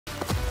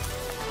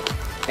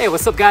Hey,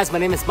 what's up guys? My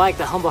name is Mike,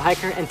 the Humble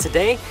Hiker, and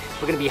today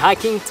we're going to be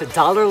hiking to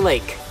Dollar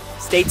Lake.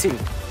 Stay tuned.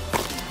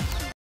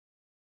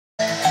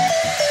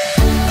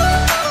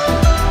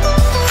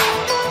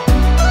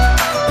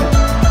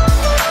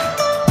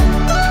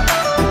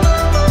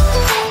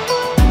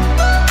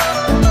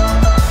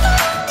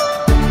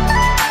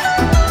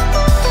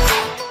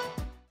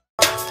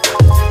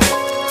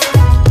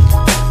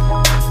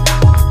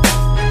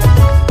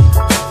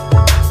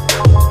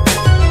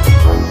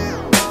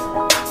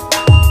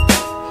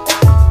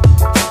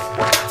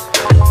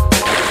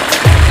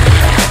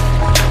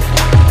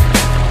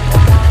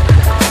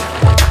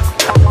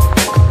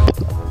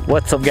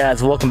 What's up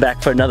guys, welcome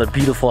back for another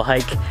beautiful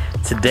hike.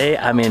 Today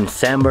I'm in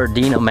San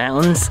Bernardino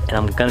Mountains and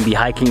I'm gonna be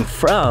hiking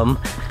from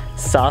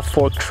South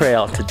Fork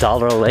Trail to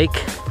Dollar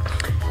Lake.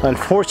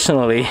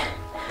 Unfortunately,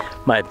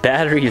 my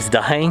battery is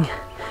dying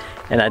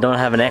and I don't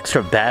have an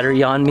extra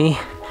battery on me.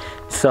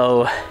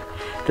 So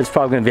this is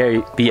probably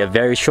gonna be a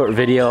very short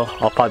video.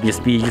 I'll probably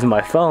just be using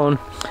my phone,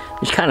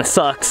 which kind of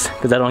sucks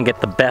because I don't get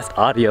the best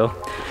audio,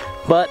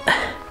 but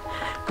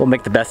we'll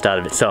make the best out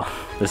of it. So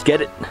let's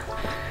get it.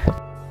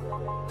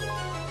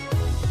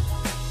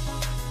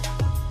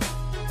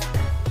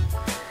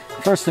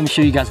 First, let me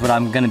show you guys what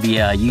I'm going to be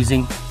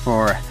using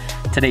for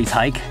today's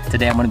hike.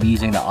 Today I'm going to be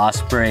using the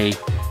Osprey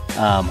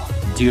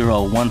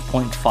Duro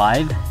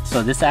 1.5.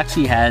 So this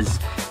actually has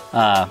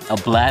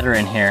a bladder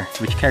in here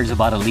which carries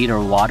about 1 liter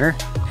of water.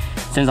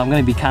 Since I'm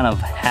going to be kind of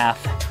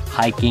half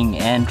hiking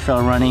and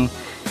trail running,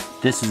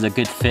 this is a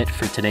good fit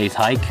for today's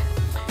hike.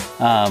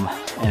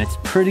 And it's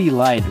pretty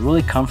light,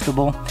 really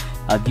comfortable.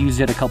 I've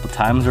used it a couple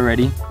times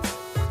already.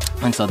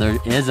 And so there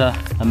is a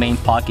main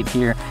pocket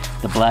here.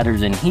 The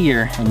bladder's in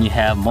here, and you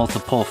have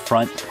multiple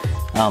front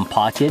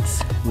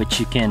pockets, which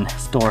you can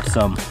store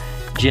some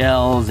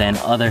gels and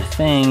other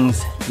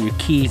things, your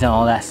keys and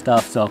all that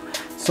stuff.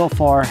 So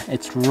far,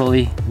 it's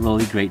really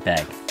great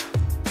bag.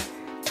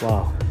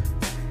 Wow,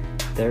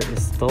 there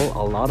is still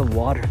a lot of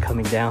water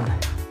coming down.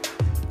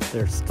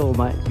 There still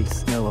might be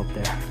snow up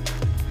there.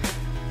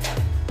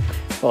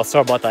 Well,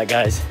 sorry about that,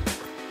 guys.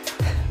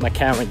 My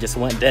camera just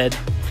went dead.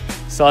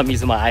 So I'm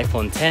using my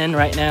iPhone 10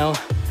 right now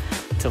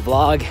to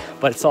vlog,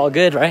 but it's all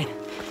good, right?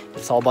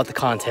 It's all about the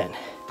content.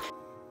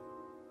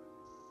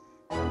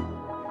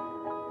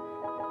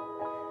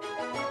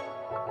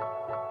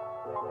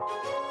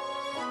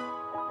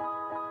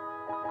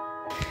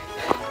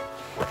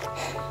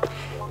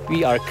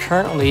 We are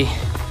currently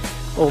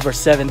over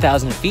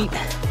 7,000 feet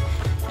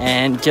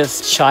and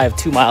just shy of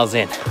 2 miles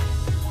in.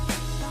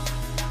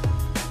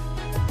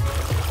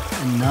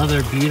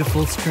 Another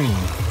beautiful stream.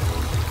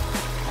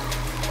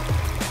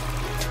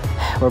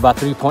 We're about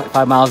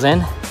 3.5 miles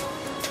in.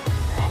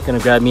 Gonna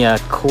grab me a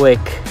quick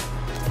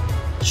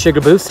sugar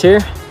boost here.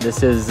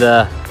 This is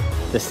the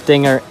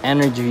Stinger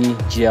Energy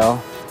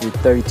Gel with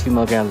 32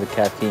 milligrams of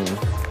caffeine.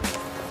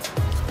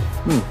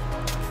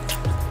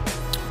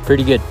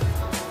 Pretty good.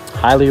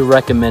 Highly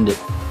recommend it.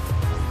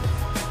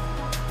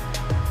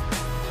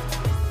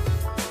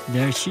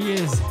 There she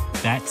is.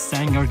 That's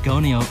San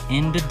Gorgonio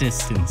in the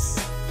distance.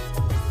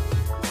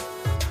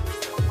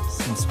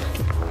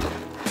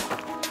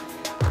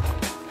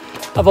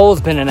 I've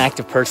always been an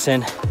active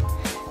person.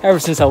 Ever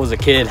since I was a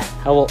kid,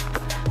 I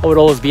would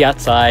always be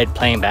outside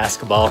playing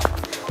basketball,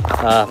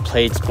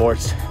 played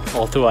sports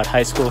all throughout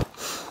high school.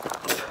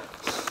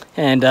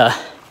 And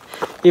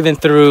even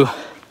through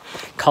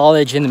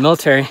college and the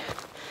military,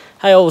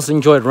 I always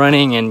enjoyed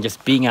running and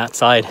just being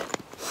outside.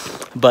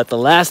 But the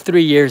last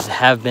 3 years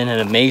have been an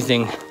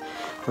amazing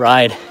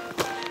ride.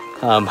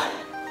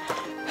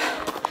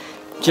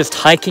 Just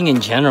hiking in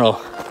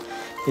general,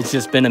 it's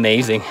just been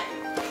amazing.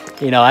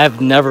 You know, I've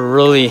never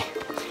really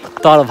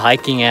thought of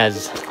hiking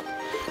as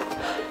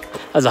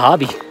a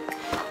hobby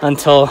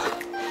until,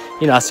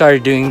 you know, I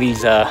started doing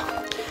these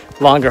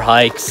longer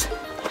hikes,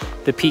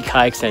 the peak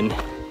hikes, and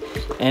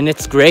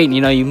it's great. You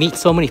know, you meet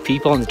so many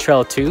people on the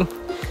trail too,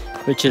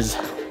 which is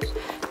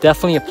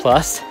definitely a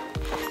plus.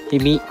 You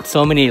meet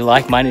so many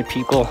like-minded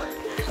people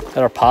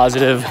that are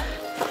positive,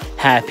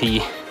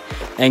 happy,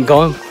 and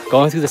going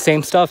through the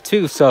same stuff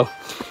too. So,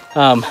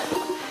 and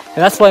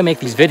that's why I make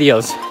these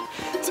videos.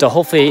 To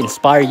hopefully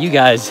inspire you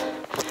guys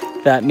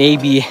that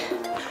maybe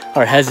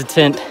are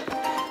hesitant,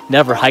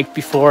 never hiked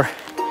before,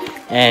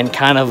 and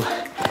kind of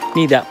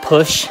need that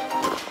push.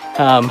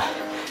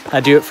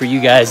 I do it for you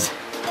guys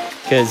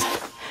because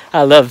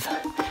I love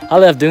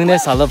doing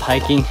this. I love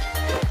hiking.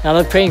 And I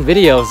love creating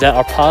videos that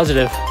are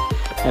positive,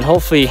 and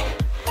hopefully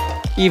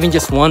even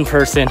just one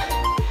person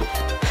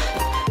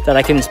that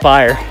I can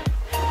inspire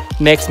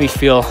makes me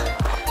feel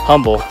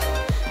humble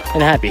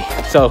and happy.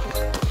 So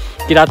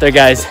get out there,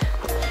 guys.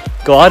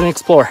 Go out and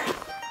explore.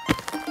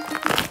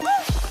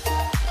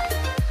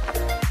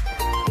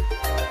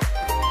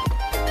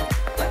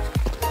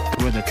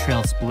 Where the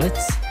trail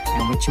splits,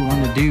 and what you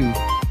want to do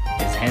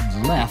is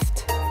head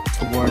left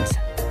towards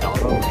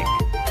Dollar Lake.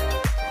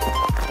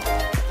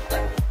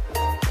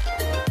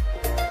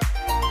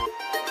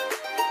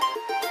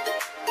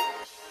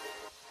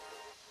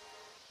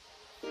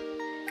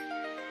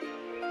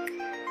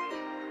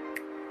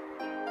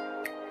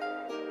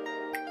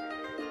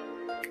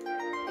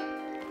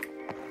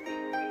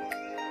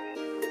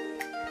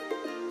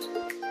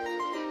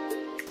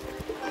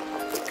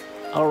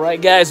 All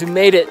right, guys, we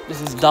made it. This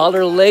is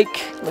Dollar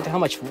Lake. Look at how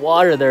much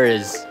water there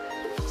is.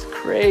 It's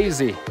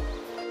crazy.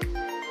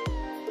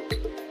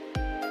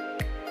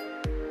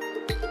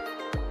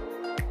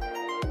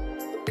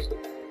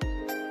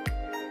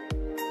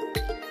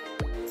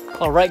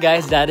 All right,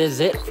 guys, that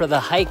is it for the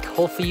hike.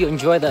 Hopefully you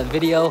enjoyed that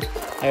video.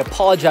 I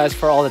apologize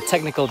for all the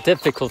technical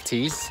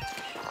difficulties,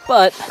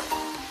 but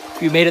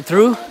we made it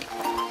through.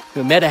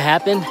 We made it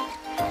happen,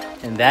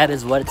 and that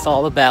is what it's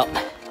all about.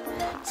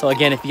 So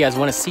again, if you guys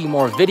want to see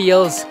more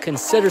videos,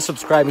 consider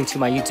subscribing to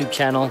my YouTube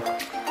channel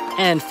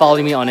and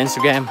follow me on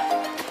Instagram.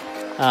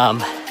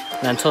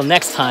 And until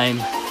next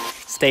time,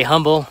 stay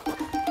humble.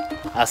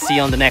 I'll see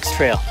you on the next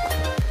trail.